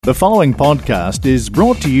The following podcast is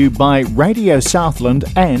brought to you by Radio Southland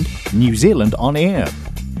and New Zealand On Air.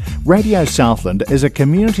 Radio Southland is a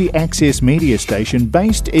community access media station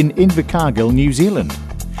based in Invercargill, New Zealand.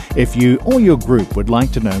 If you or your group would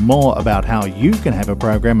like to know more about how you can have a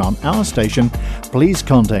program on our station, please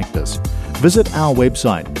contact us. Visit our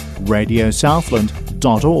website,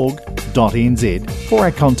 radiosouthland.org.nz, for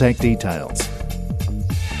our contact details.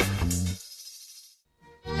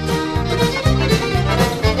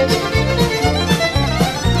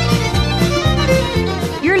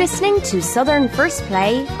 Listening to Southern First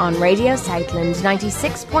Play on Radio Southland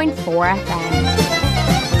 96.4 FM.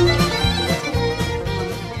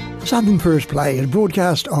 Southern First Play is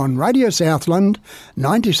broadcast on Radio Southland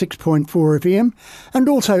 96.4 FM and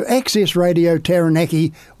also Access Radio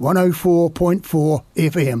Taranaki 104.4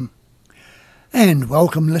 FM. And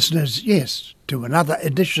welcome listeners, to another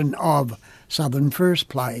edition of Southern First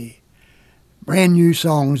Play. Brand new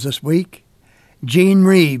songs this week. Gene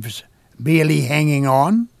Reeves, Barely Hanging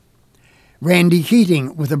On. Randy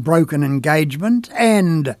Keating with A Broken Engagement,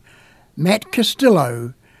 and Matt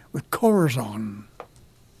Castillo with Corazon.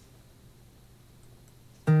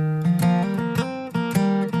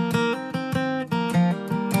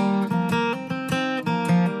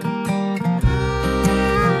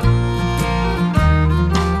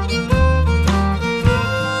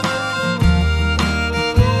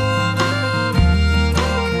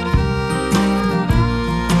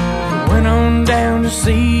 Went on down to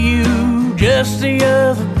see you just the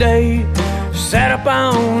other day. Sat up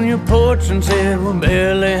on your porch and said we're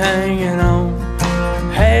barely hanging on.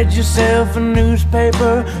 Had yourself a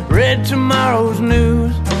newspaper, read tomorrow's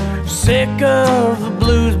news. Sick of the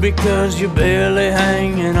blues because you're barely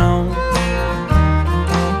hanging on.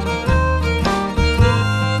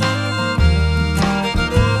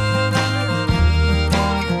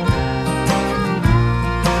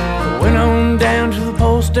 I went on down to the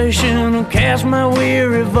post station and cast my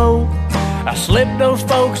weary vote. I slipped those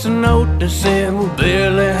folks a note that said we're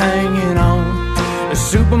barely hanging on. The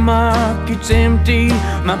supermarket's empty,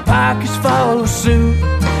 my pockets follow suit.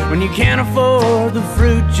 When you can't afford the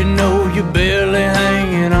fruit, you know you're barely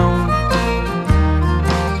hanging on.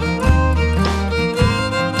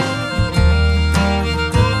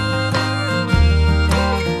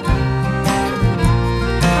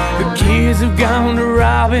 The kids have gone to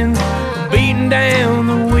robbing, beating down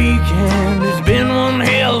the weekend. It's been one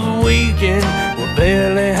hell of a weekend, we're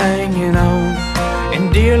barely hanging on.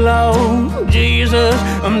 And dear Lord Jesus,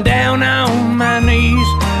 I'm down on my knees,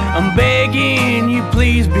 I'm begging you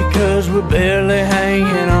please, because we're barely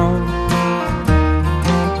hanging on.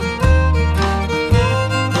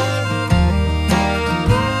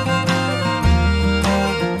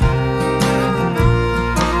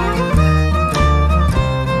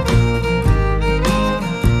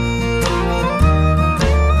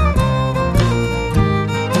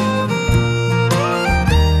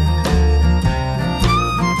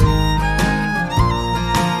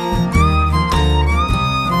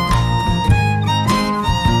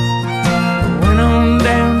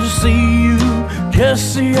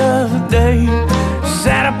 Just the other day,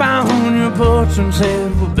 sat up on your porch and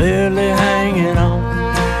said we're barely hanging on.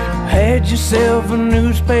 Had yourself a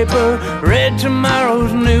newspaper, read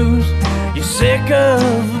tomorrow's news. You're sick of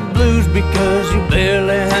the blues because you're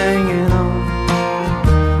barely hanging on.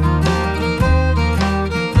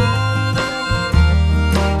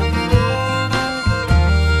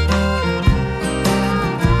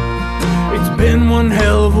 It's been one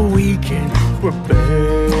hell of a weekend, we're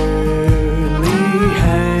barely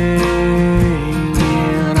hanging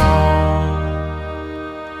on.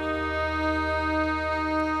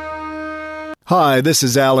 Hi, this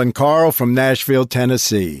is Alan Carl from Nashville,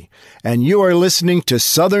 Tennessee, and you are listening to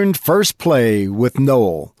Southern First Play with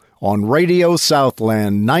Noel on Radio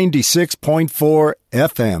Southland 96.4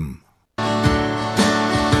 FM.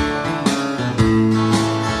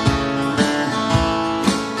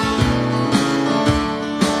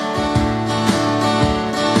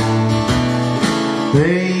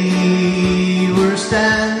 They were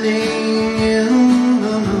standing in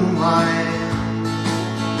the moonlight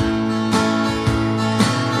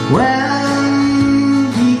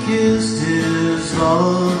when he kissed his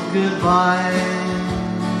love goodbye.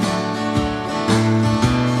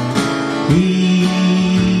 He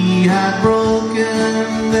had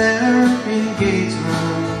broken their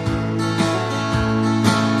engagement,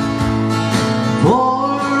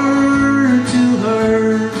 for to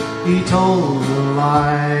her he told a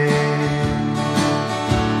lie.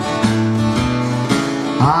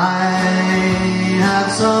 I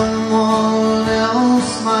have someone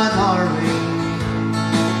else, my darling.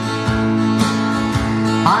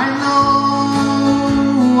 I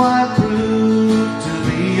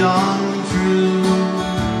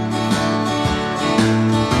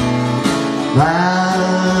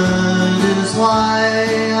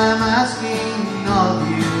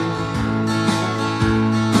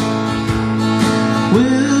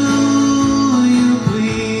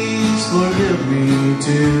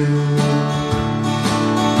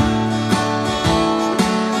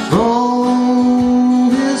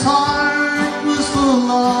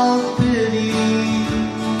full of pity,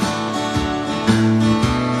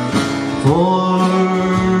 for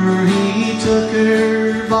he took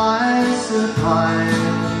her by surprise.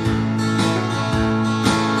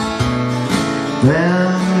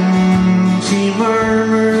 Then she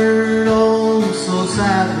murmured, oh so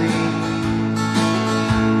sadly,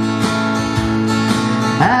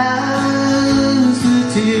 as the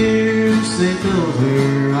tears they filled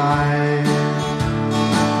her eyes.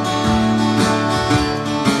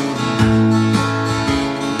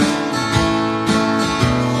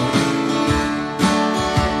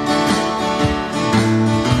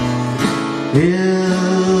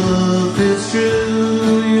 If it's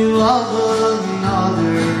true you love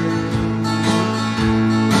another,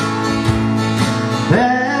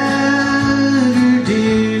 better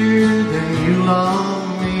dear than you love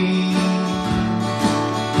me,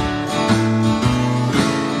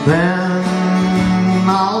 then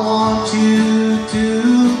I want you to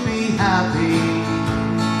be happy,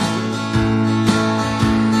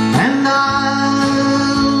 and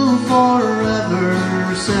I'll forever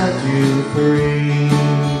set you free.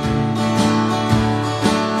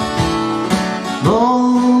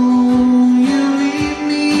 Though you leave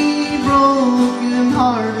me broken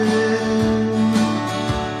hearted,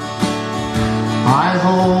 I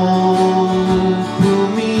hope we'll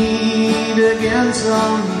meet again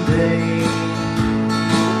someday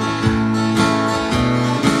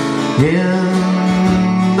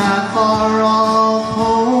in that far off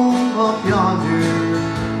home up yonder.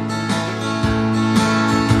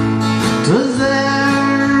 'Cause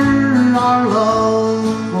there our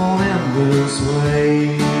love won't end this way.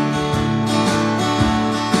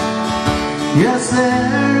 Yes,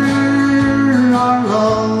 there our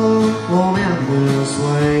love won't end this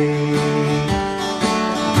way.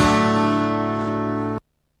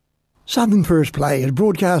 Southern First Play is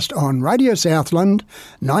broadcast on Radio Southland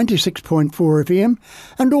 96.4 FM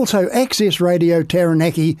and also Access Radio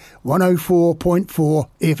Taranaki 104.4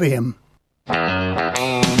 FM.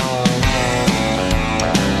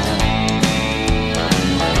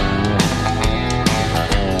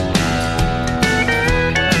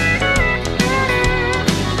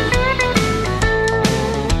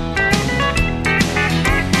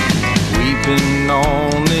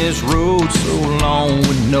 On this road so long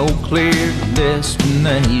with no clear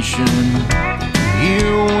destination,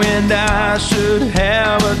 you and I should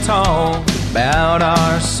have a talk about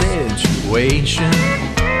our situation.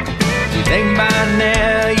 You think by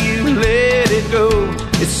now you let it go,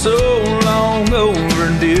 it's so long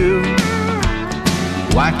overdue.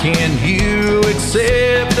 Why can't you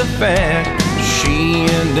accept the fact she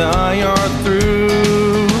and I are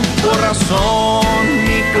through? Corazón,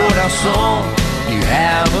 mi corazón, you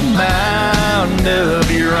have a mind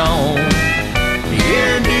of your own.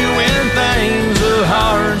 You're doing things a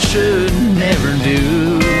heart should never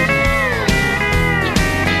do.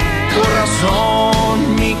 Corazón,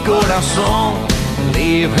 mi corazón,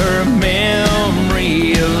 leave her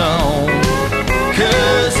memory alone.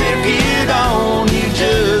 'Cause if you don't, you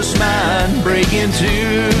just might break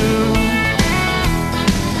into.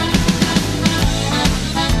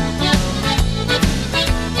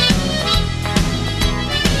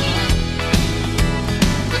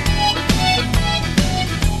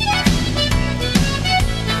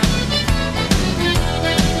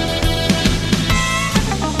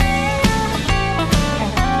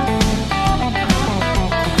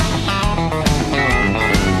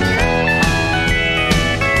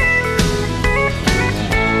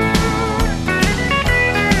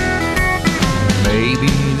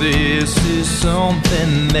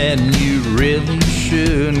 Something that you really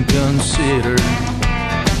should consider.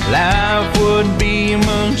 Life would be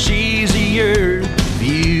much easier if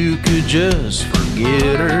you could just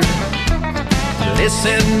forget her.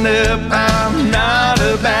 Listen up, I'm not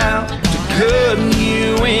about to cut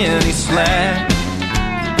you any slack.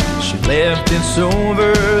 She left, it's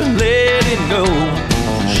over, let it go.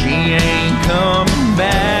 She ain't coming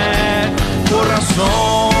back.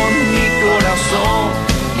 Corazón, mi corazón,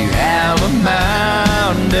 you have a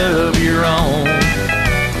mind of your own.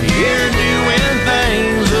 You're doing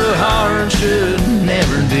things a heart should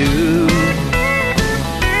never do.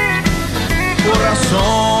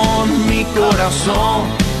 Corazón, mi corazón,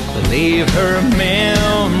 leave her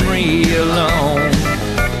memory alone.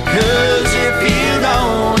 'Cause if you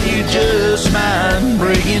don't, you just might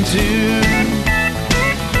break into.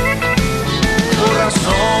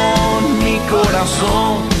 Corazón, mi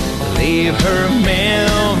corazón, leave her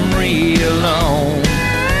memory alone.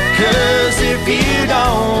 'Cause if you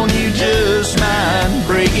don't, you just might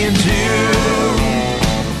break into.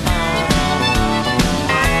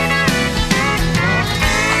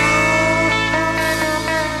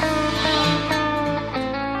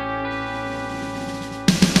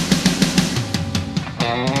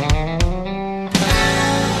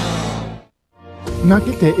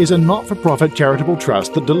 Ngakite is a not-for-profit charitable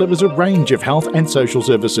trust that delivers a range of health and social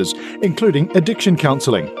services, including addiction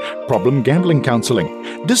counselling, problem gambling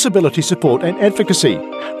counselling, disability support and advocacy,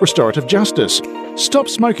 restorative justice, stop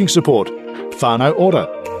smoking support, whānau order,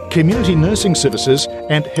 community nursing services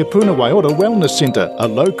and Hepuna Waiora Wellness Centre, a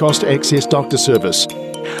low-cost access doctor service.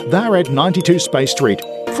 They're at 92 Space Street.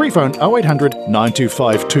 Free phone 0800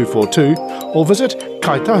 925 242 or visit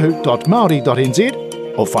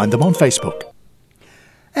kaitahu.maori.nz or find them on Facebook.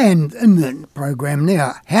 And in the program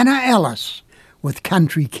now, Hannah Ellis with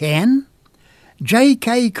Country Can,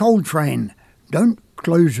 J.K. Coltrane, Don't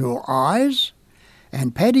Close Your Eyes,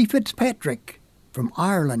 and Paddy Fitzpatrick from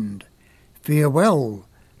Ireland, Farewell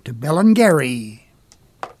to Ballingarry.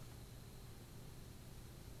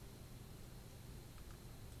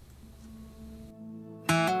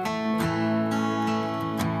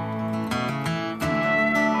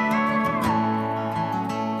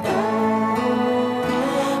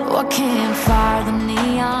 What can fire the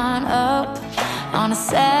neon up on a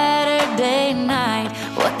Saturday night?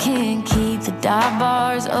 What can keep the dive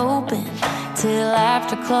bars open till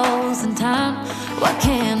after closing time? What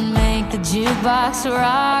can make the jukebox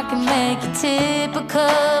rock and make you tip a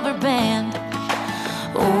cover band?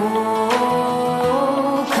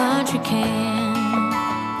 Oh, country can.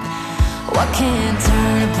 What can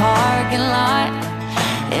turn a parking lot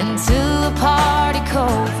into a party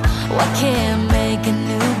cove? What can make a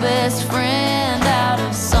new best friend out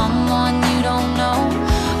of someone you don't know?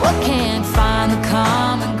 What can find the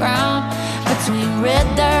common ground between red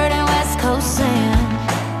dirt and West Coast sand?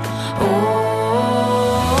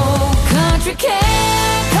 Oh, country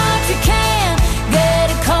can, get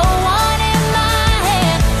a cold one in my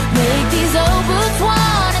hand. Make these old boots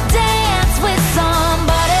wanna dance with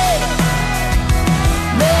somebody.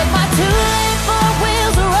 Make my two-lane four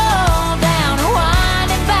wheels roll down a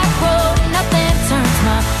winding back road. Nothing turns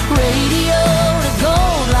my radio to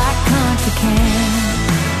gold like country can.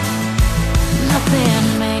 Nothing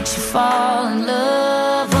makes you fall in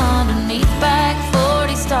love underneath back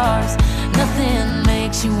 40 stars. Nothing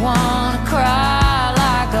makes you wanna cry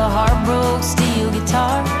like a heartbroken steel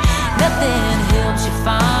guitar. Nothing helps you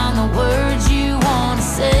find the words you wanna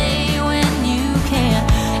say when you can't.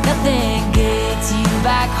 Nothing gets you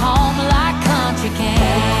back home like country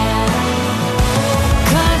can.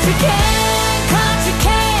 Country can,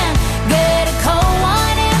 get a cold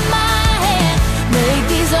one in my hand. Make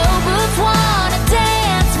these old boots wanna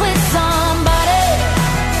dance with somebody.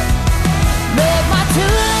 Make my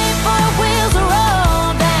two-lane four wheels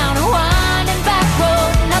roll down a winding back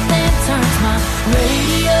road. Nothing turns my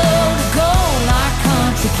radio to gold like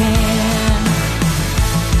country can.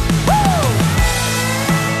 Woo!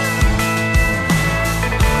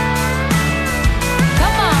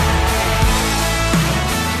 Come on.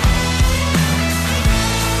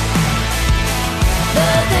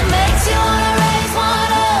 Nothing makes you wanna raise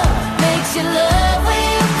one up, makes you love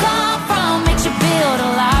where you come from, makes you build a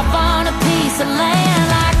life on a piece of land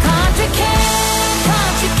like country can,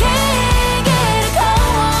 get a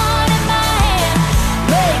cold one in my hand.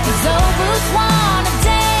 Make these old boots wanna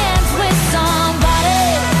dance with somebody.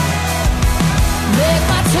 Make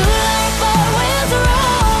my two-lane four wheels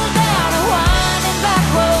roll down a winding back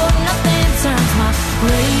road. Nothing turns my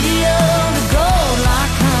radio to gold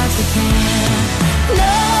like country can.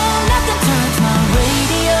 No, nothing turns my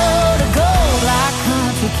radio to gold like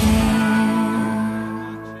country can.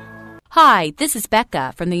 Hi, this is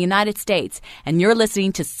Becca from the United States, and you're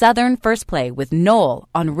listening to Southern First Play with Noel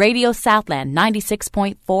on Radio Southland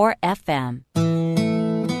 96.4 FM.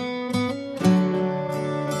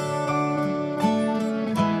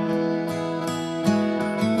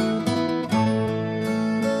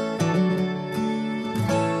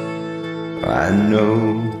 I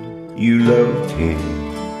know you loved him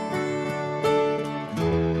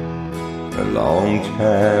a long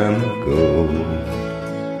time ago.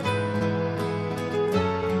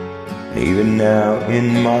 Even now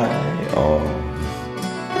in my arms,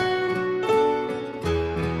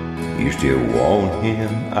 you still want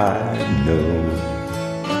him, I know.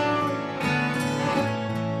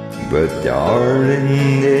 But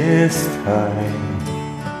darling, this time,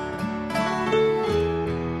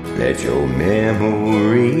 let your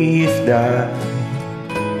memories die.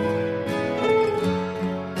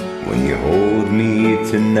 When you hold me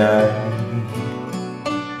tonight,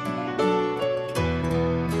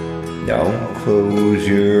 don't close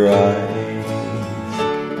your eyes.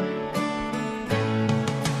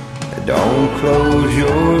 Don't close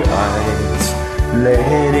your eyes,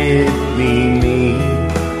 let it be me.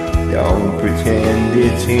 Don't pretend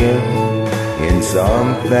it's him in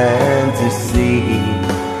some fantasy.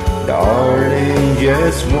 Darling,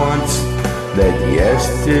 just once let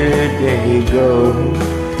yesterday go,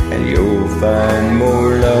 and you'll find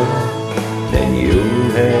more love than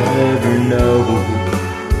you'll ever know.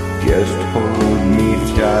 Just hold me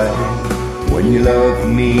tight when you love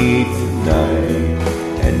me tonight,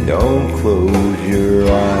 and don't close your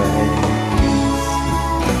eyes.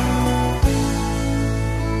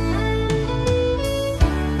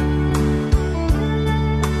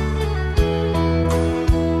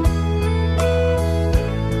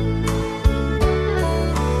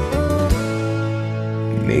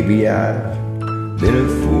 Maybe I've been a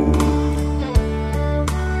fool,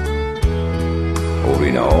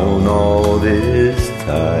 holding on all this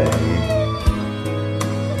time,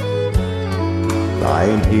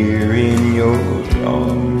 lying here in your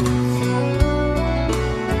arms,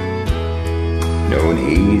 knowing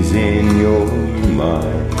he's in your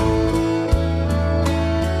mind.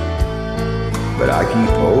 But I keep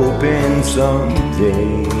hoping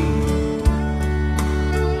someday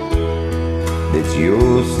that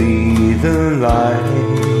you'll see the light.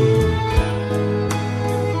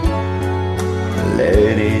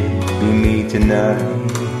 Let it be me tonight,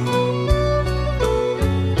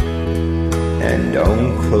 and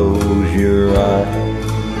don't close your eyes.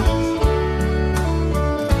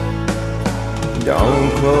 Don't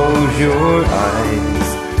close your eyes,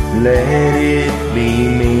 let it be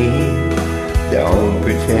me. Don't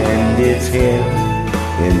pretend it's him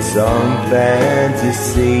in some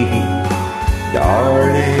fantasy.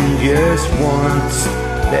 Darling, just once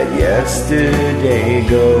let yesterday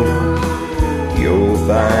go. You'll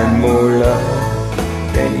find more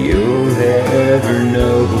love than you'll ever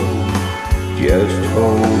know. Just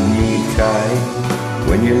hold me tight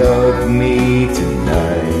when you love me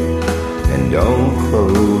tonight, and don't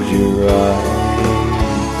close your eyes.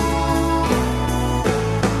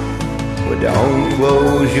 Well, don't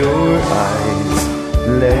close your eyes,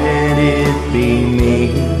 let it be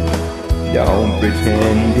me. Don't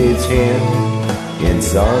pretend it's him in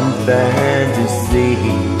some fantasy.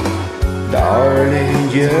 Darling,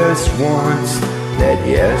 just once let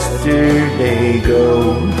yesterday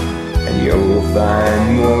go, and you'll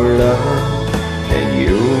find more love than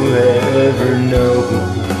you'll ever know.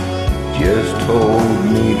 Just hold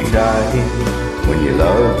me tight when you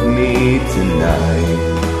love me tonight,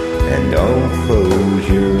 and don't close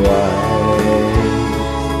your eyes.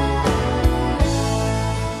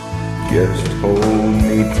 Just hold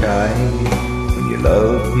me tight when you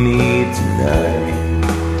love me tonight,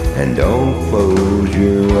 and don't close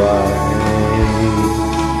your eyes.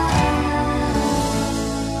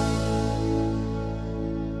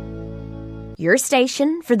 Your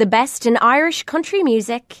station for the best in Irish country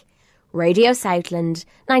music, Radio Southland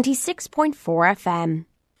 96.4 FM.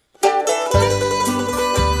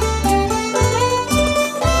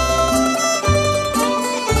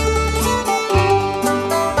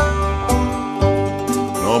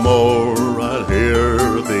 No more I'll hear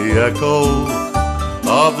the echo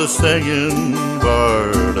of the singing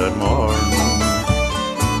bird at morn,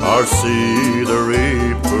 or see the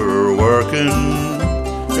reaper working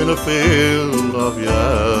in a field of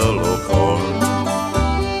yellow corn.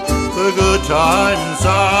 The good times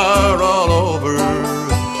are all over,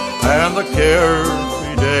 and the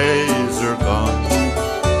carefree days are gone.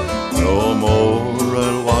 No more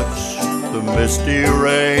I'll watch the misty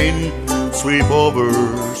rain sweep over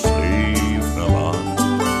Slievenamon.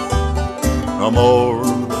 No more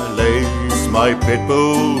I lace my pit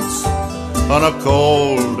boots on a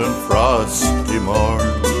cold and frosty morn,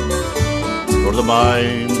 for the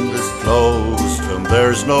mine is closed and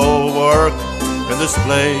there's no work in this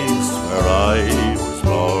place where I was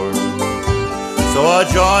born. So I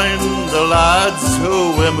joined the lads who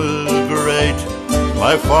immigrate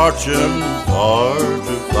my fortune for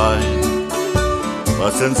to find.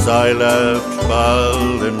 But since I left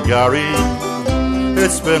Ballingarry,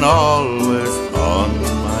 it's been always on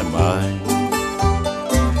my mind.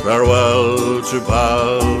 Farewell to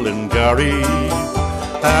Ballingarry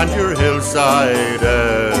and your hillside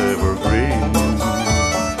evergreen.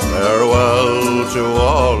 Farewell to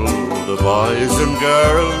all the boys and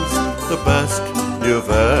girls, the best you've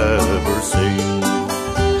ever seen.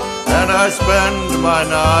 And I spend my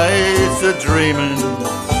nights a-dreaming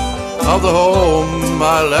of the home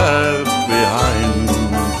I left behind.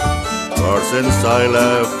 For since I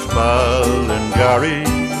left Ballingarry,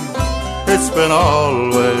 it's been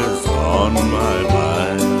always on my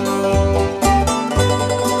mind.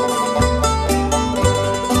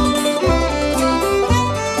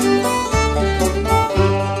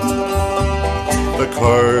 The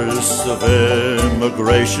curse of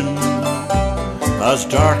immigration has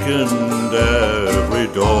darkened every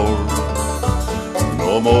door.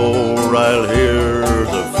 No more I'll hear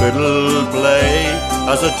the fiddle play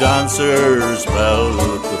as the dancers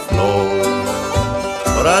belt the floor.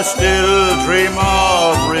 But I still dream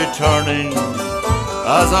of returning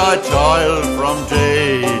as I toil from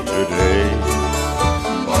day to day,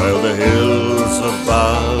 while the hills of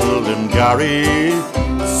Ballingarry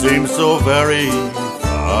seem so very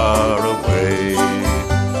far away.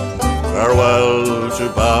 Farewell to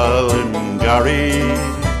Ballingarry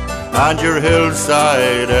and your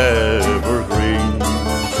hillside evergreen.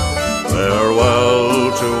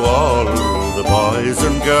 Farewell to all the boys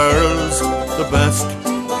and girls, the best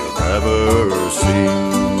you've ever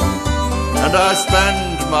seen. And I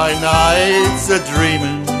spend my nights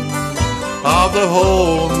a-dreaming of the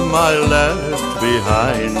home I left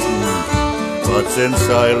behind. But since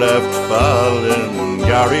I left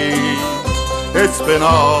Ballingarry, it's been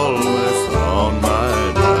always on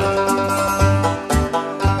my mind.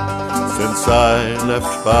 Since I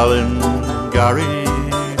left Ballingarry,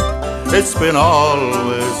 it's been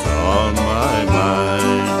always on my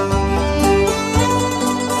mind.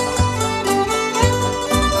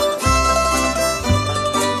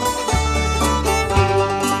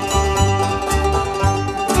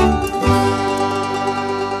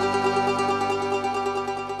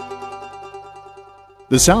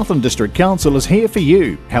 The Southland District Council is here for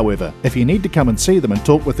you. However, if you need to come and see them and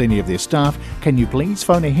talk with any of their staff, can you please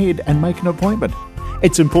phone ahead and make an appointment?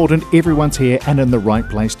 It's important everyone's here and in the right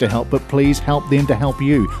place to help, but please help them to help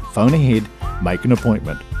you. Phone ahead, make an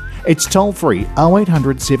appointment. It's toll free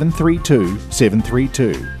 0800 732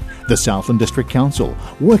 732. The Southland District Council,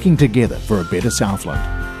 working together for a better Southland.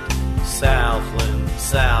 Southland,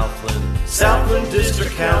 Southland, Southland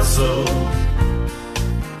District Council,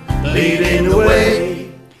 leading the way.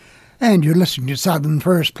 And you're listening to Southern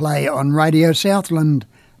First Play on Radio Southland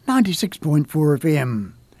 96.4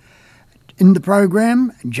 FM. In the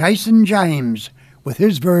program, Jason James with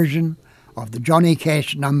his version of the Johnny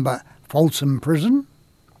Cash number Folsom Prison.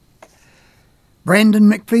 Brandon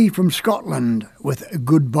McPhee from Scotland with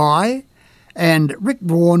Goodbye. And Rick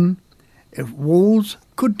Vaughan, If Walls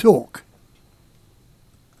Could Talk.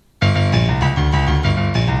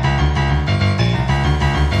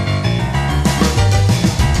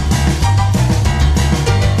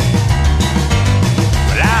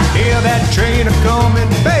 That train a-comin',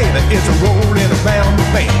 baby, it's a-rollin' around the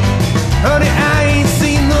bend. Honey, I ain't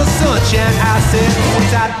seen the sunshine. I said, oops,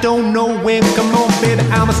 I don't know when. Come on, baby,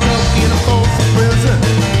 I'm stuck in a Folsom prison.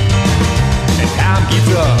 And time keeps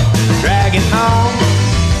dragging on,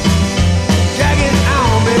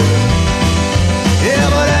 baby. Yeah,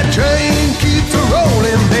 but that train keeps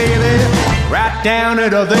a-rollin', baby, right down at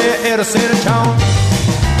the center town.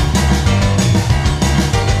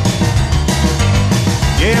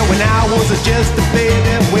 Yeah, when I was just a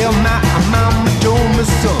baby, well, my mama told me,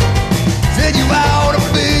 son, said you ought to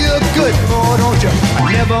be a good boy, don't you?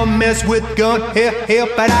 I never mess with gun, here,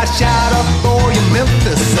 but I shot up for you,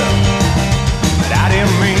 Memphis, son. But I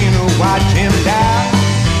didn't mean to watch him die.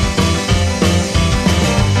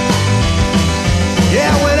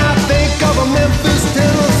 Yeah, when I think of a Memphis,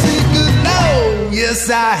 Tennessee, good Lord, yes,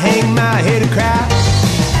 I hang my head and cry.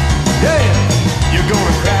 Yeah, you're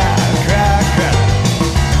gonna cry, cry, cry.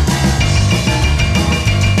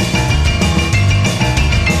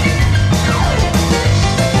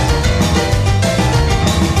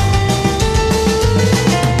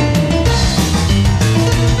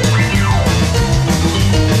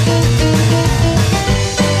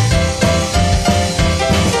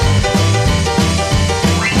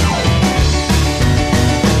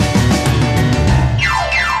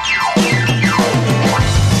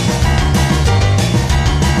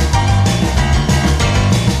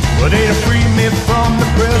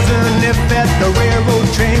 If that the railroad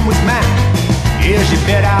train was mine, yes, you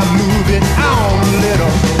bet I'll move it on a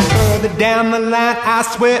little further down the line. I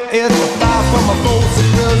swear it's a far from a Folsom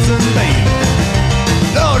prison, baby.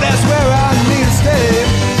 Lord, that's where I need to stay.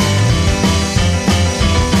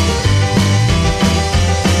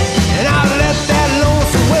 And I'll let that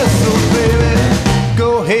lonesome whistle, baby,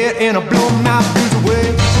 go ahead and blow my blues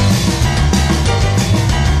away.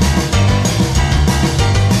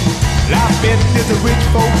 Life is a rich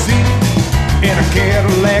folks eating in a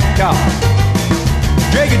Cadillac car,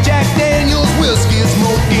 drinking Jack Daniels whiskey,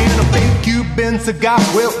 smoking a big Cuban cigar.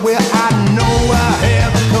 Well, I know I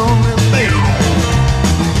have it coming, baby.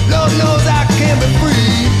 Lord knows I can be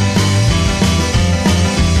free.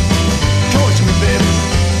 Torture me, baby.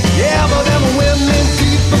 Yeah, but them women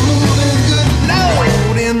keep moving, good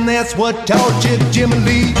Lord, and that's what tortured Jimmy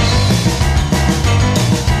Lee.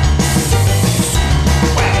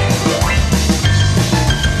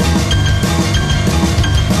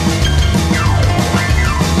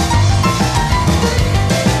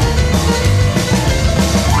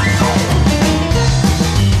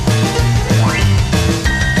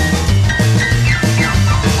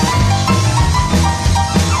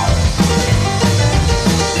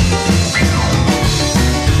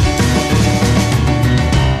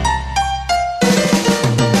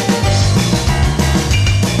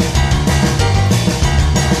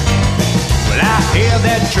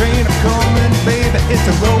 train a-comin', baby, it's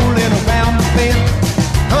a-rollin' around the bend.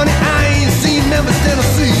 Honey, I ain't seen Memphis,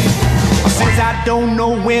 Tennessee since I don't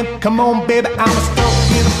know when. Come on, baby, I'm stuck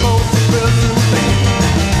in a boat to Brooklyn Bay.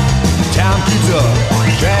 Time keeps up,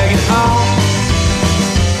 dragging on,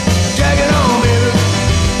 baby.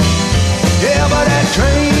 Yeah, but that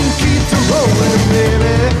train keeps a-rollin',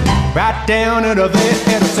 baby, right down to the vet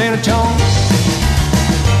at San Antonio.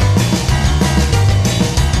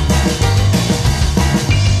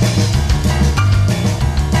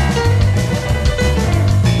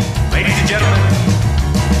 Ladies and gentlemen,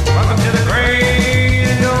 welcome to the great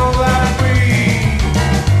and nobody free.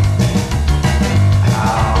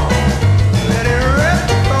 Oh, let it rip,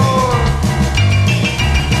 boy.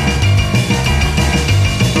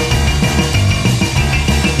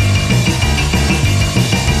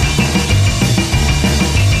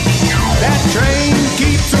 That train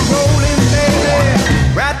keeps a-rolling,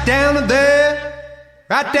 baby, right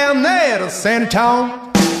down there to San Antonio.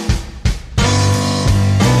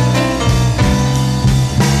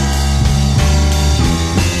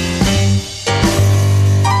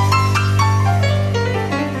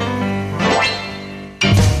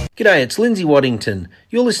 G'day, it's Lindsay Waddington.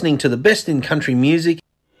 You're listening to the best in country music.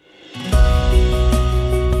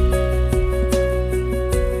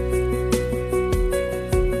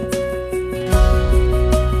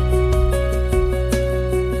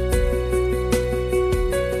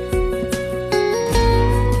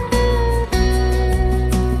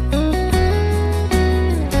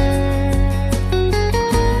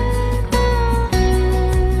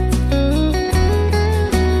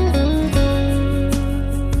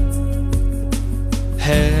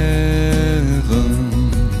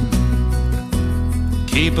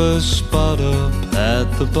 Keep a spot up at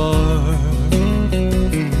the bar.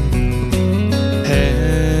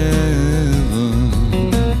 Heaven,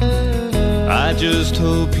 I just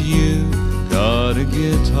hope you got a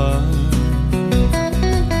guitar.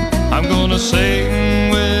 I'm gonna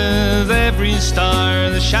sing with every star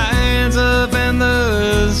that shines up in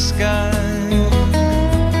the sky.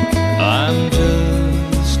 I'm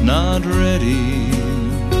just not ready.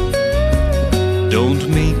 Don't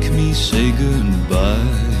make me say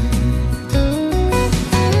goodbye.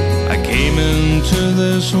 I came into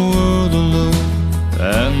this world alone,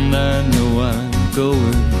 and I know I'm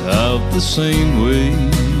going out the same way.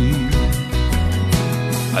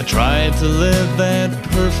 I tried to live that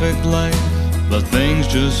perfect life, but things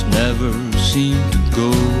just never seem to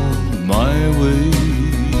go my way.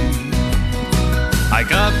 I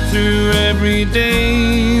got through every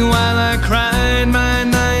day while I cried my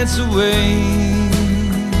nights away.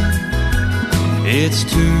 It's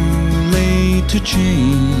too late to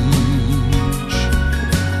change.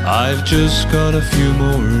 I've just got a few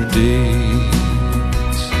more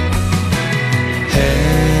days.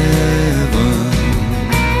 Heaven,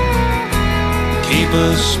 keep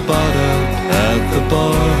a spot up at the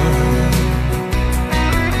bar.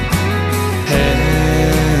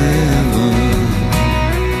 Heaven,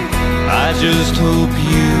 I just hope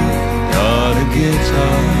you got a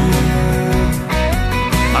guitar.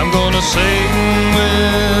 I'm gonna sing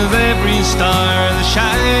with every star that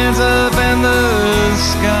shines up in the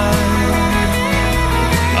sky.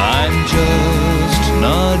 I'm just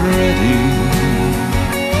not ready.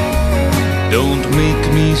 Don't make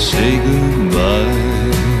me say goodbye.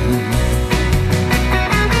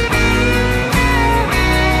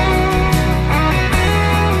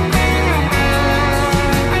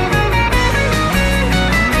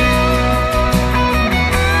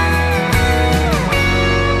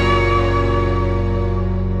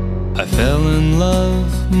 I fell in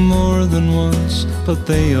love more than once, but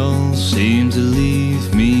they all seem to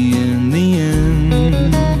leave me in the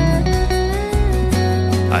end.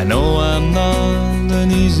 I know I'm not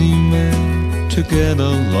an easy man to get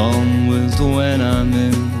along with when I'm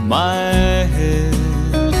in my head.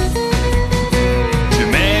 Too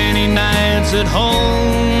many nights at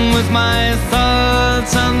home with my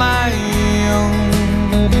thoughts on my own.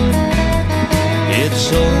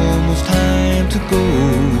 It's almost time to go.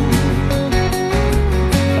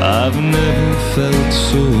 I've never felt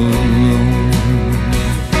so alone.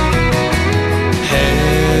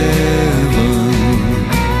 Heaven,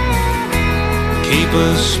 keep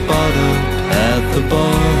a spot up at the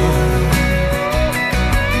bar.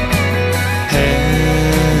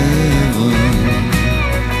 Heaven,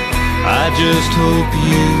 I just hope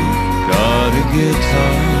you got a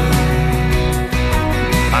guitar.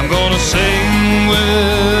 I'm gonna sing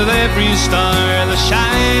with every star that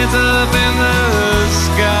shines up in the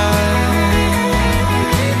sky.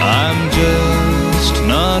 I'm just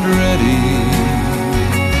not ready.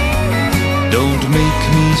 Don't make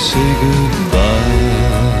me say goodbye.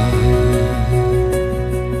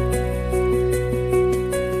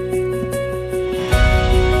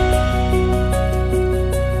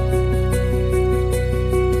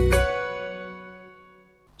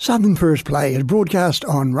 Southern First Play is broadcast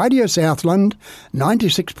on Radio Southland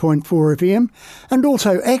 96.4 FM and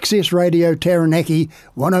also Access Radio Taranaki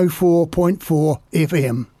 104.4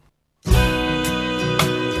 FM.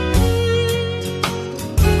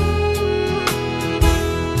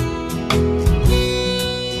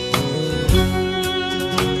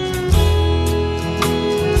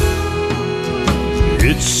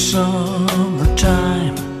 It's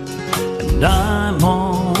summertime and I'm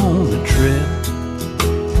on a trip.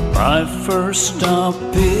 My first stop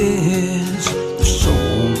is the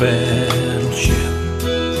Soul Battleship.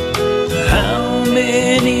 How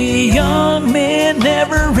many young men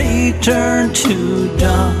never return to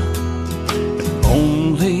dock? If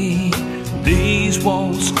only these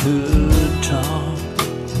walls could talk.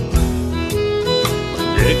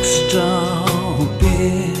 Next stop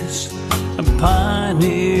is a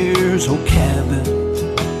pioneer's old cabin.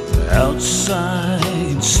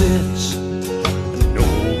 Outside sits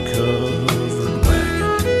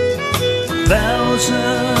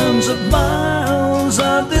thousands of miles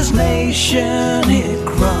of this nation it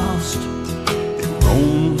crossed. If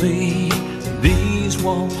only these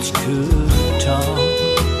walls could talk.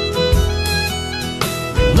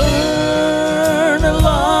 Learn a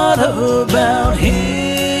lot about history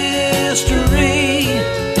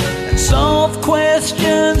and solve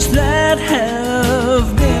questions that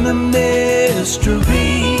have been a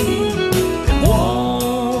mystery. If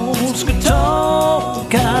walls could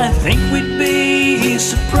talk, I think we'd be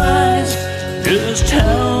surprised just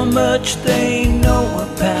how much they know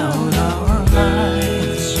about our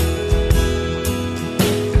lives.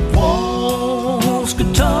 If walls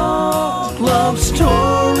could talk, love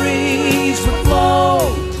stories would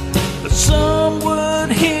flow, but some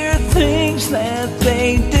would hear things that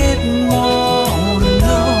they didn't want to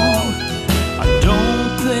know. I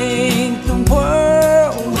don't think the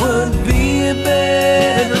world would be a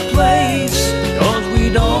better place, 'cause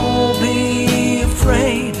we'd all be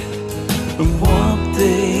afraid of what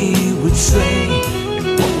they would say if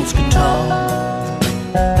walls could talk.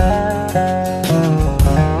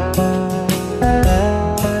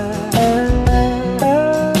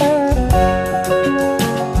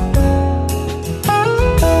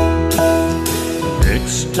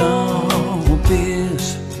 Next stop is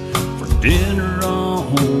for dinner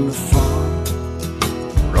on the farm.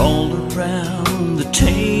 Roll around the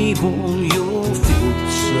table, you'll feel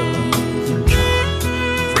the southern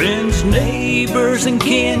charm. Friends, neighbors, and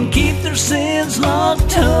kin keep their sins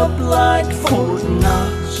locked up like Fort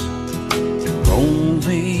Knox. If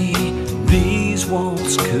only these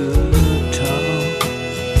walls could talk.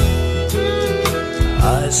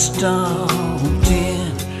 I stopped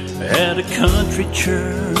in at a country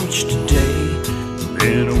church today.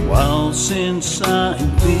 Been a while since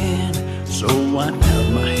I've been, so I bowed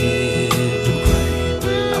my head to pray.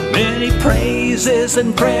 How many praises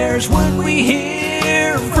and prayers would we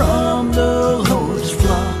hear from the Lord's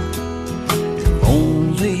flock? If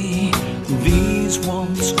only these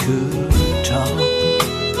walls could talk.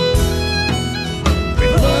 We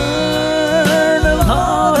learn a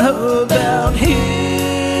lot about history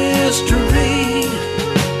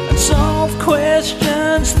and solve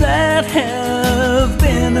questions that have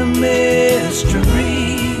been a mystery.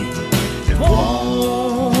 If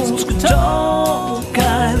walls could talk,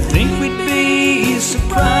 I think we'd be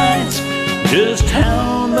surprised just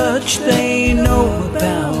how much they know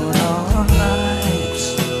about our lives.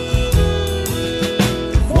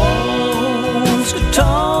 If walls could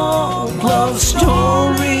talk, love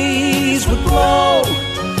stories would flow,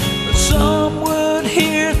 but some would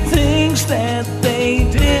hear things that they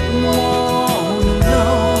didn't want to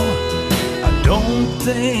know. I don't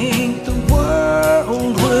think the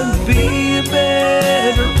world would be a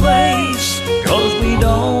better place, 'cause we'd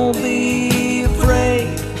all be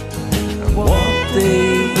afraid of what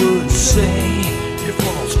they would say if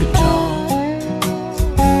walls could talk.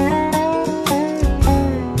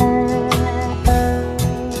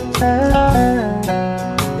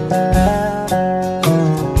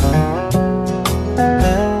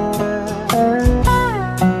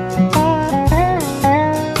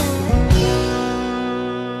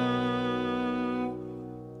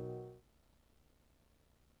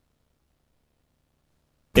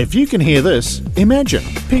 If you can hear this, imagine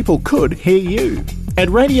people could hear you. At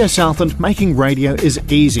Radio Southland, making radio is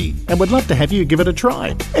easy, and we'd love to have you give it a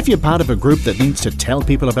try. If you're part of a group that needs to tell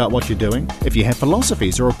people about what you're doing, if you have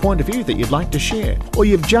philosophies or a point of view that you'd like to share, or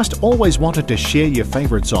you've just always wanted to share your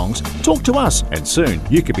favourite songs, talk to us, and soon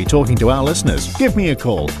you could be talking to our listeners. Give me a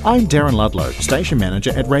call. I'm Darren Ludlow, Station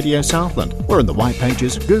Manager at Radio Southland. We're in the white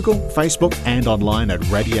pages, Google, Facebook, and online at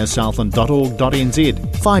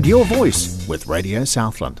radiosouthland.org.nz. Find your voice with Radio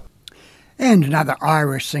Southland. And another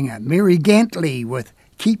Irish singer, Mary Gantley with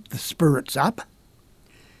Keep the Spirits Up.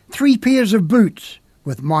 Three Pairs of Boots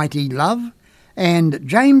with Mighty Love. And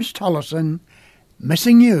James Tollison,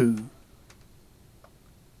 Missing You.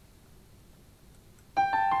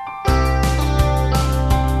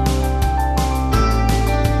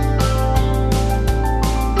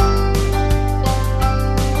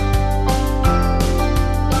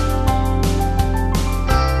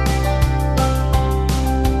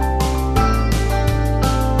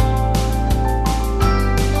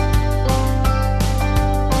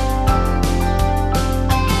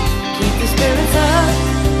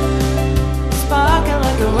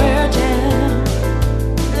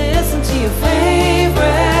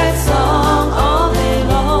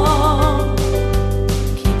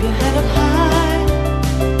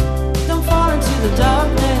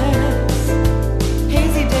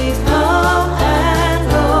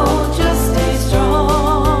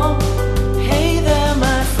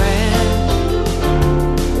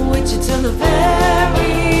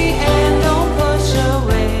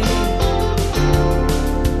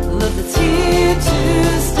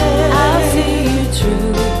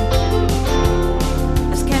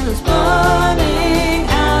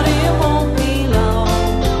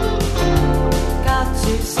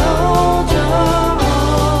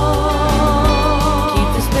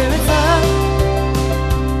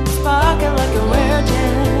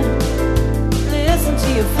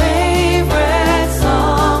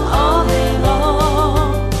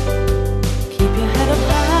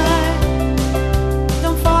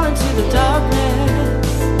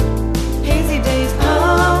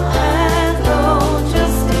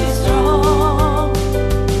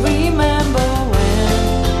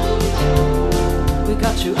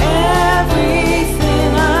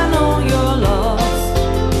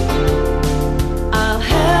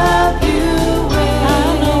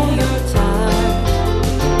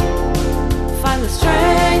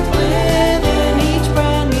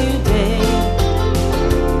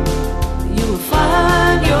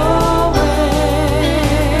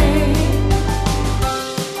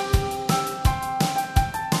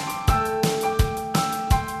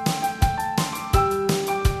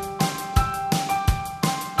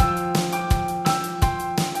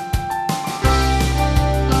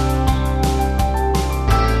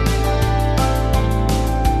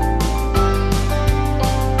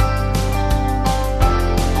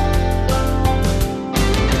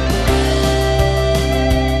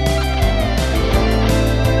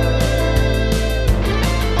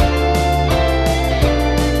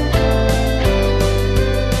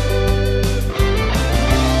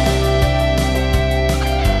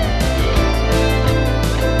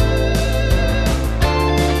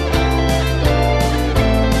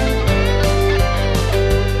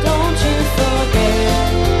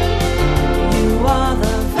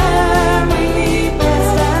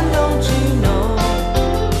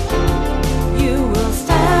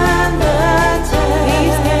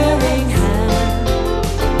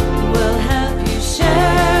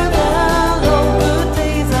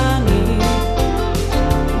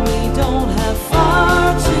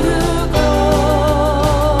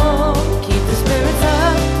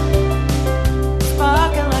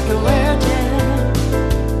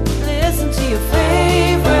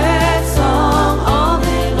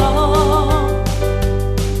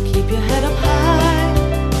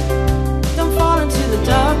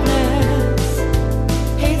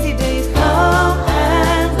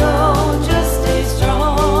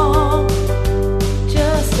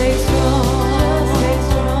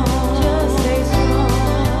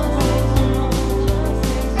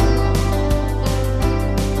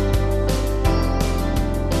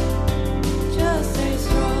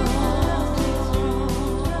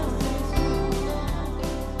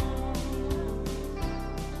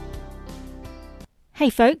 Hey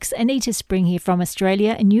folks, Anita Spring here from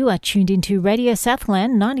Australia, and you are tuned into Radio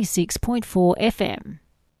Southland 96.4 FM.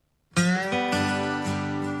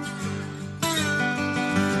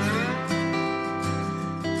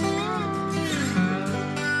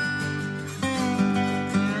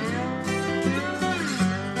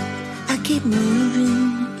 I keep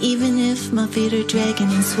moving, even if my feet are dragging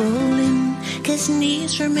and swollen, 'cause His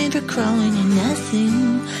knees were made for crawling and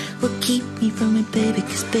nothing will keep me from it, baby.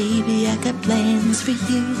 Cause baby, I got plans for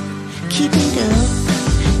you. Keep it up,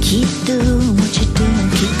 keep doing what you're doing,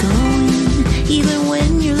 keep going. Even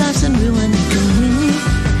when your life's in ruin and going.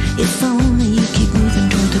 If only you keep moving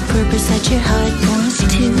toward the purpose that your heart wants to.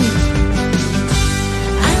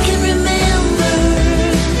 I can remember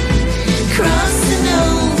crossing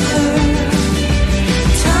over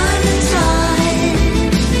time and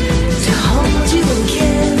tide to hold you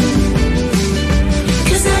again.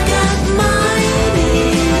 Cause I got mighty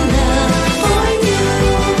love for you.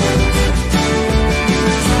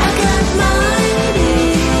 I got mighty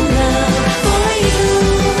love for you.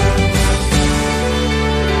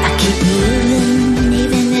 I keep moving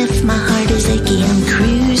even if my heart is achy. I'm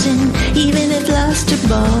cruising even if lost or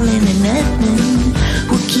balling and nothing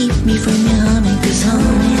will keep me from you, honey. Cause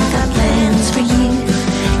honey, I got plans for you.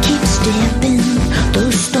 Keep stepping,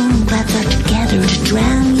 those storm clouds are together to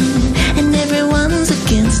drown you. And everyone's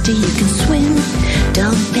against you, you can swim.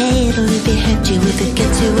 Don't paddle if it hurt you, if it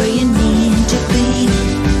gets you where you need to be.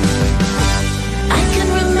 I can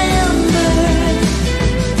remember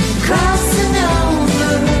crossing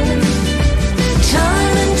over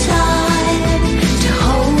time and tide to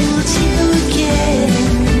hold you again.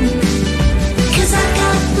 Cause I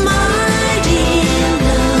got mighty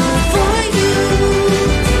love for you.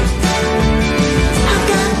 I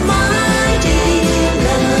got mighty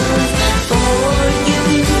love for you.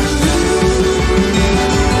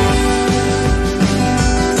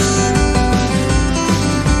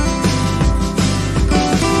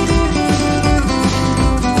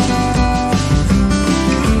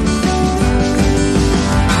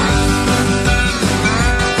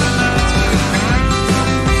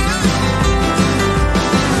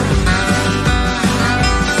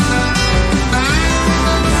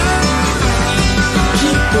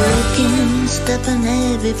 Keep working, stepping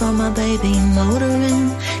heavy for my baby, motoring.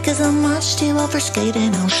 Cause I'm much too over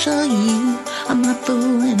skating, I'll show you. I'm not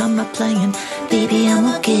fooling, I'm not playing. Baby,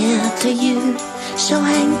 I'ma get to you. So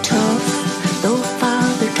hang tough, though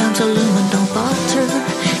father times are looming, don't falter.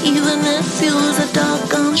 Even if you lose a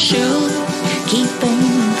doggone shoe, keep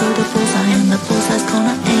aiming for the bullseye, and the bullseye's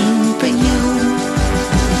gonna aim for you.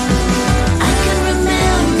 I can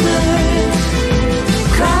remember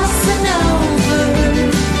crossing over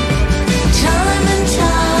time and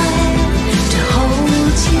tide to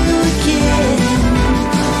hold you again.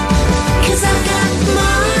 Cause I got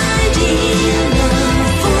mighty love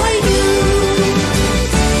for you.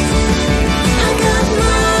 I got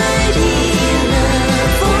mighty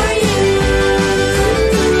love for you.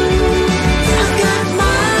 I got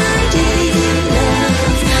mighty love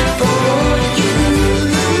for you.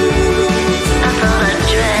 I thought I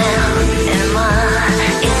drowned in my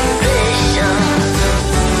ambition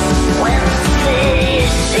when they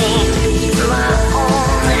seemed my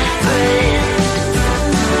only friend.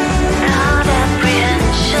 Not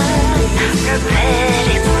apprehension, or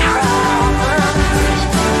petty problems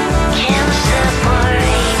can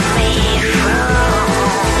separate me from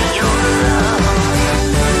your love.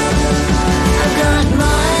 I got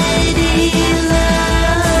mighty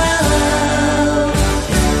love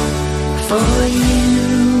for you.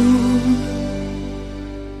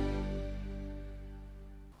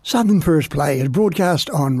 Southern First Play is broadcast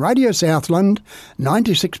on Radio Southland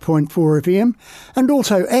 96.4 FM and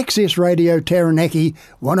also Access Radio Taranaki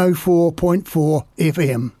 104.4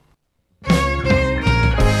 FM.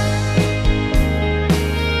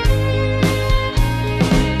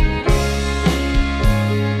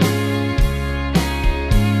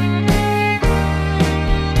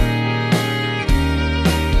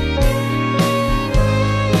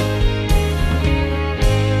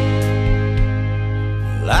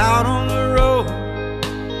 Out on the road,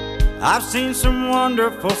 I've seen some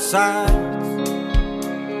wonderful sights.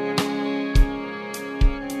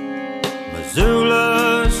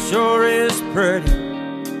 Missoula sure is pretty,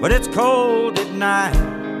 but it's cold at night.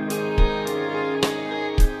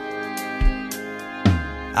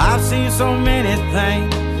 I've seen so many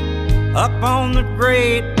things up on the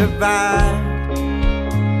Great Divide,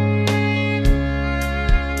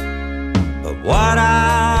 but what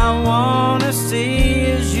I want to see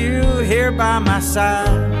is you here by my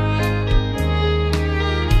side.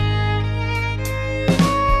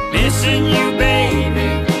 Missing you, baby,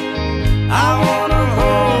 I want to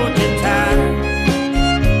hold you tight.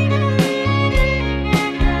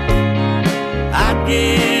 I'd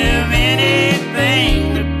give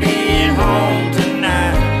anything to be at home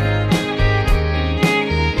tonight.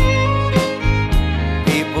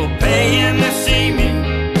 People paying to see me,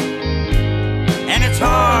 and it's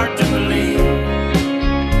hard to believe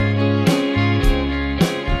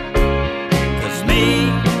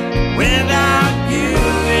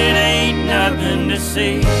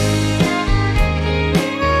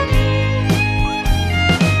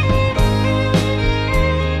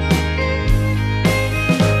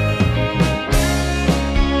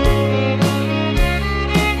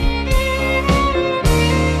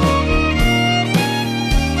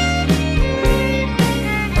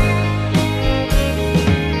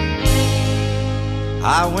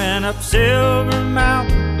I went up Silver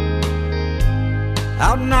Mountain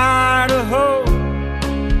out in Idaho.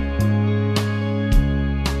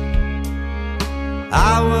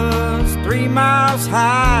 I was 3 miles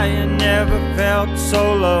high and never felt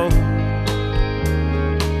so low.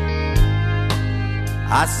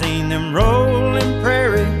 I seen them rolling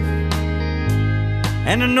prairies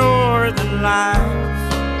and the northern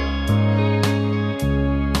lights,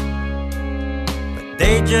 but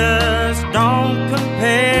they just don't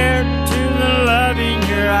compare to the love in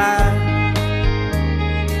your eyes.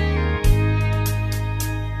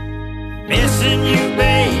 Missing you,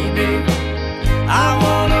 baby, I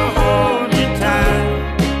wanna hold you tight.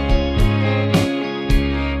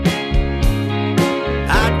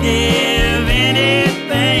 I'd give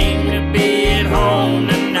anything to be at home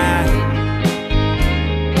tonight.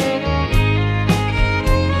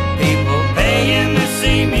 People paying to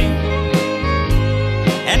see me,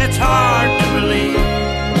 and it's hard to believe.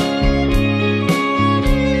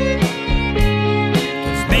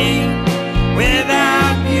 'Cause me,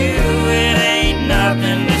 without you, it ain't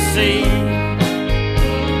nothing to see.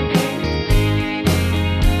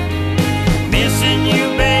 Missing you,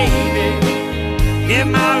 baby, give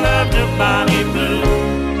my love to Bobby Blue.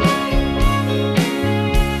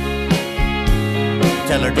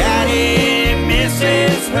 Tell her daddy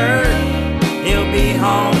misses her, he'll be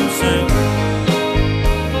home soon.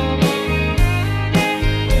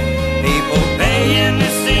 People paying to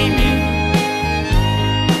see me,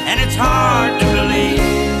 and it's hard to believe.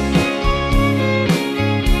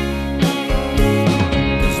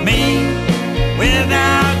 'Cause me,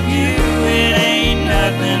 without you, it ain't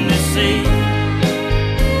nothing to see.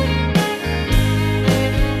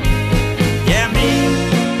 Yeah, me,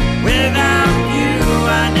 without you,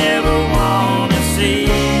 I never wanna see.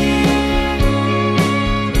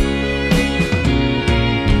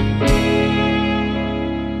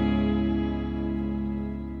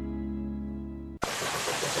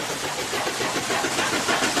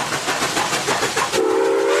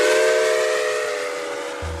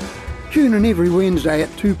 Tune in every Wednesday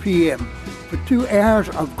at 2 p.m. for 2 hours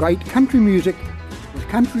of great country music with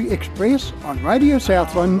Country Express on Radio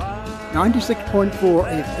Southland 96.4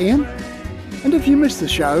 FM. And if you miss the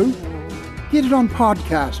show, get it on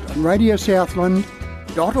podcast on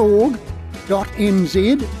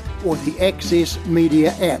radiosouthland.org.nz or the Access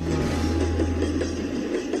Media app.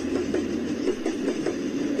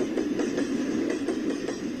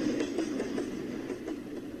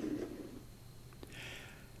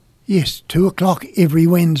 Yes, 2 o'clock every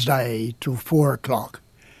Wednesday till 4 o'clock,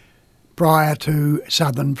 prior to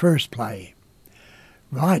Southern First Play.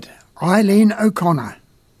 Right, Eileen O'Connor,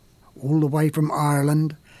 all the way from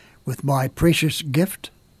Ireland, with My Precious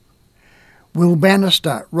Gift. Will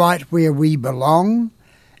Bannister, Right Where We Belong,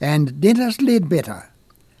 and Denis Ledbetter,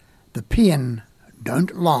 The Pen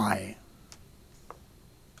Don't Lie.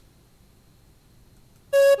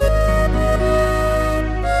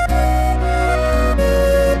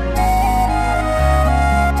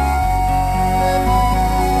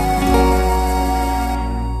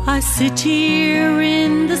 I sit here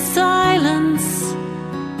in the silence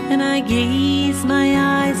and I gaze my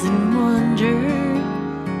eyes in wonder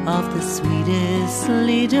of the sweetest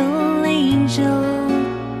little angel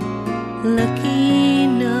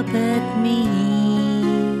looking up at me.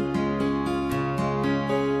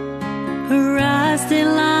 Her eyes, they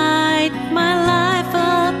light my life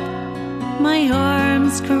up, my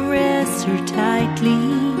arms caress her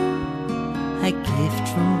tightly. A gift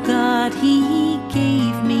from God He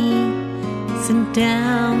gave me, sent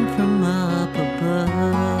down from up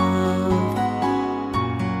above.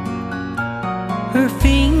 Her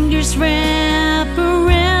fingers wrap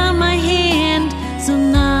around my hand, so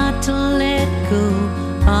not to let go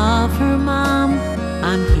of her, Mom.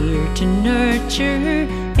 I'm here to nurture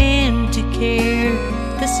and to care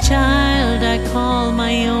this child I call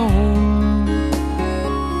my own.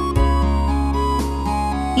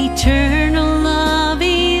 Eternal love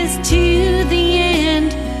is to the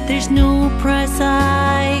end. There's no price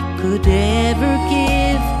I could ever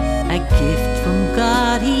give. A gift from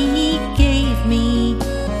God He gave me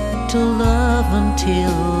to love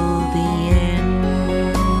until the end.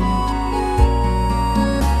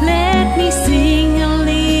 Let me sing a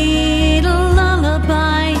little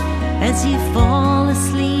lullaby as you fall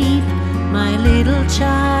asleep, my little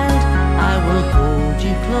child. I will hold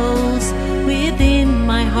you close within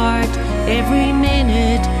my heart every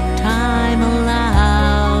minute time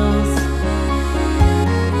allows,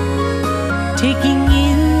 taking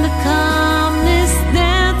in the calmness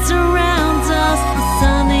that surrounds us. The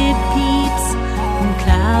sun, it peeps from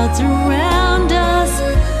clouds around us,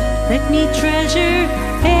 Let me treasure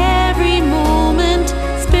every moment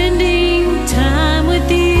spending time with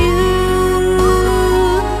you.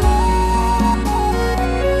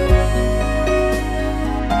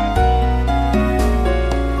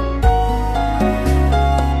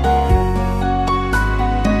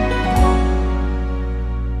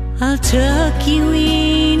 I'll tuck you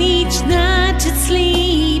in each night to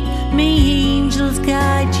sleep. May angels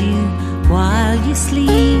guide you while you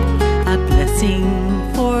sleep. A blessing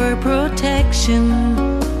for protection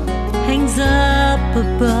hangs up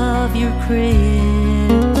above your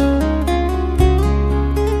crib.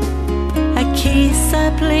 A kiss I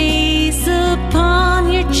place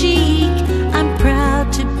upon your cheek. I'm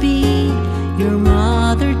proud to be your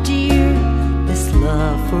mother dear. This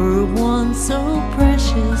love for one so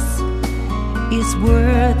precious is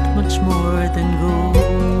worth much more than gold.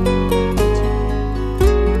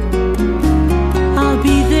 I'll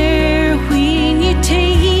be there when you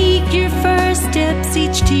take your first steps.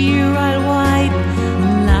 Each tear I'll wipe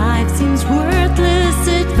when life seems worthless.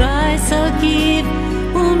 Advice I'll give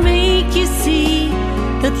will make you see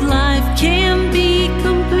that life can be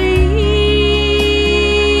complete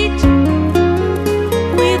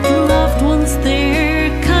with loved ones there.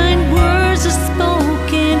 Kind words are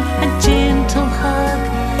spoken, a gentle hug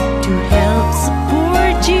to help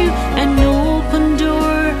support you, an open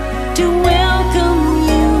door to welcome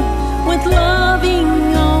you with loving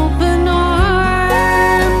open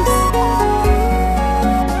arms.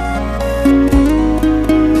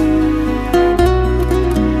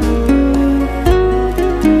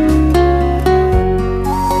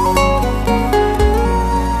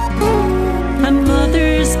 A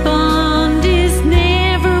mother's bond is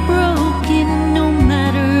never broken, no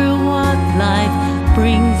matter what life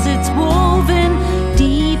brings. It's woven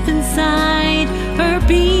deep inside her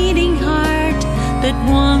beating heart that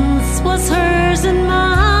once was hers and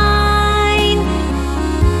mine.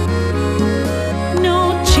 No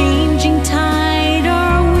changing tide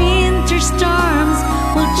or winter storms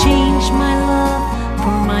will change my love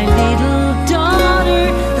for my little daughter,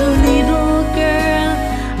 the little girl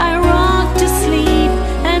I rocked to sleep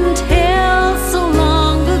and held so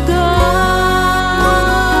long ago.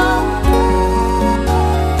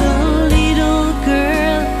 The little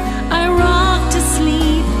girl I rocked to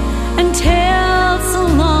sleep and held so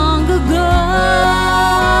long ago.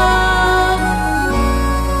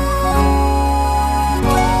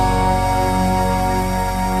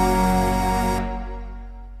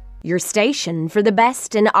 Your station for the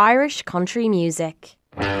best in Irish country music.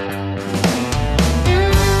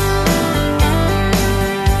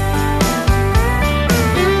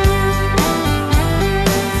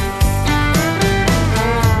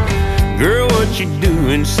 Girl, what you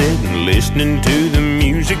doing sitting listening to the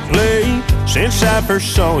music play? Since I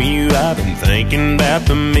first saw you, I've been thinking about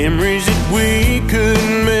the memories that we could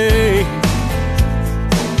make.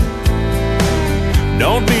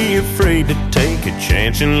 Don't be afraid to take a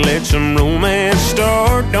chance and let some romance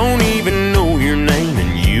start. Don't even know your name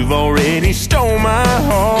and you've already stole my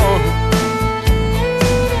heart.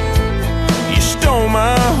 You stole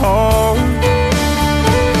my heart.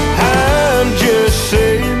 I'm just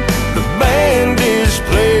saying the band is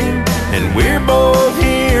playing and we're both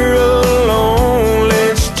here alone.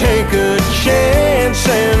 Let's take a chance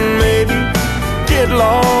and maybe get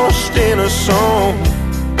lost in a song.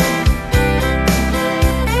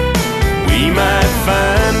 We might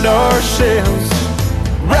find ourselves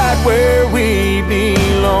right where we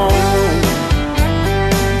belong.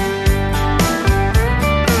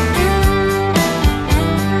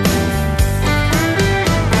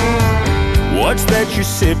 What's that you're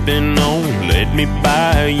sipping on? Let me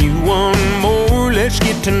buy you one more. Let's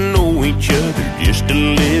get to know each other just a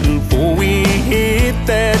little before we hit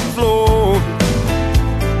that floor.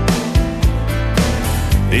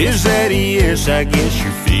 Is that a yes? I guess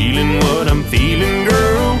you're feeling what I'm feeling,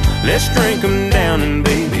 girl. Let's drink 'em down and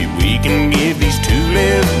baby, we can give these two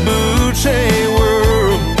left boots a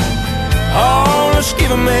whirl. Oh, let's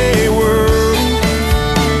give 'em a whirl.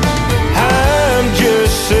 I'm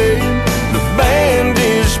just saying the band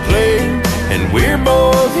is playing and we're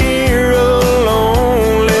both here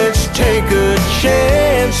alone. Let's take a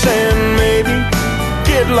chance and maybe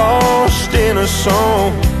get lost in a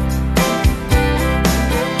song.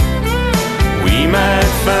 We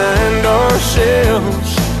might find ourselves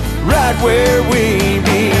right where we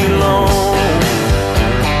belong.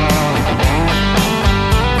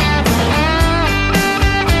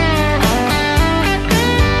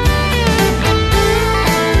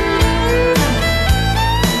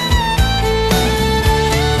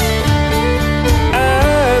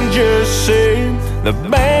 I'm just saying The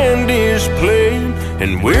band is playing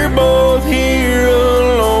and we're both here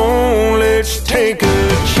alone. Let's take a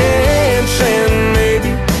chance and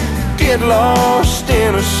maybe get lost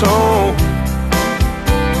in a song.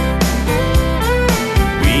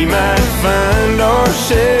 We might find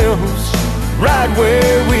ourselves right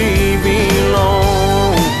where we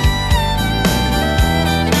belong.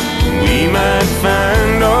 We might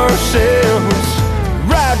find ourselves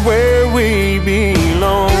right where we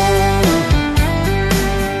belong.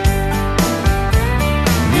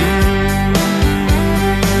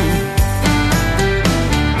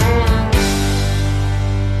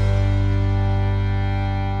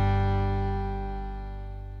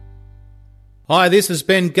 Hi, this is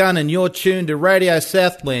Ben Gunn and you're tuned to Radio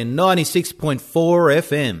Southland 96.4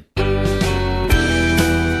 FM.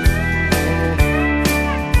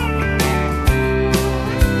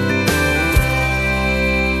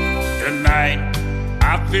 Tonight,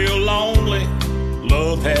 I feel lonely,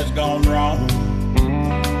 love has gone wrong.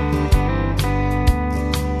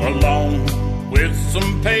 Alone with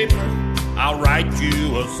some paper, I'll write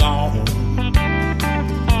you a song.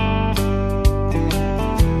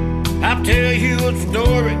 I'll tell you a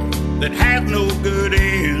story that has no good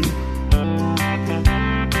end.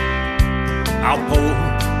 I'll pour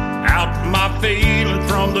out my feelings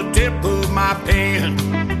from the tip of my pen.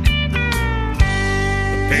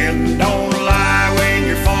 The pen don't lie when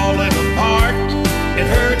you're falling apart. It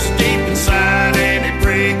hurts deep inside and it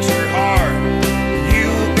breaks your heart.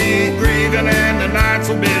 You'll be grieving and the nights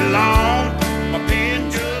will be long. My pen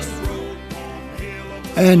just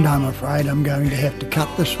And I'm afraid I'm going to have to cut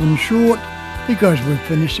this one short because we're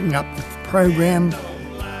finishing up the program.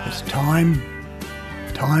 It's time.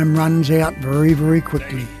 Time runs out very, very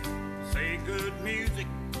quickly.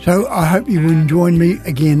 So I hope you will join me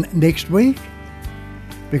again next week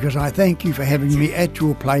because I thank you for having me at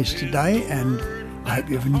your place today and I hope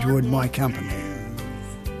you've enjoyed my company.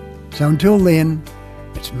 So until then,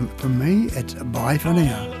 it's from me, it's a bye for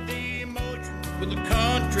now.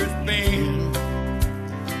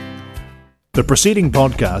 The preceding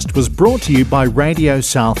podcast was brought to you by Radio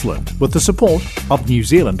Southland with the support of New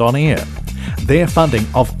Zealand On Air. Their funding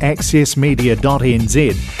of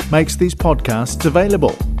accessmedia.nz makes these podcasts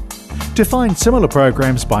available. To find similar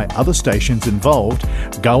programs by other stations involved,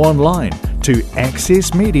 go online to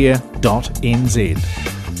accessmedia.nz.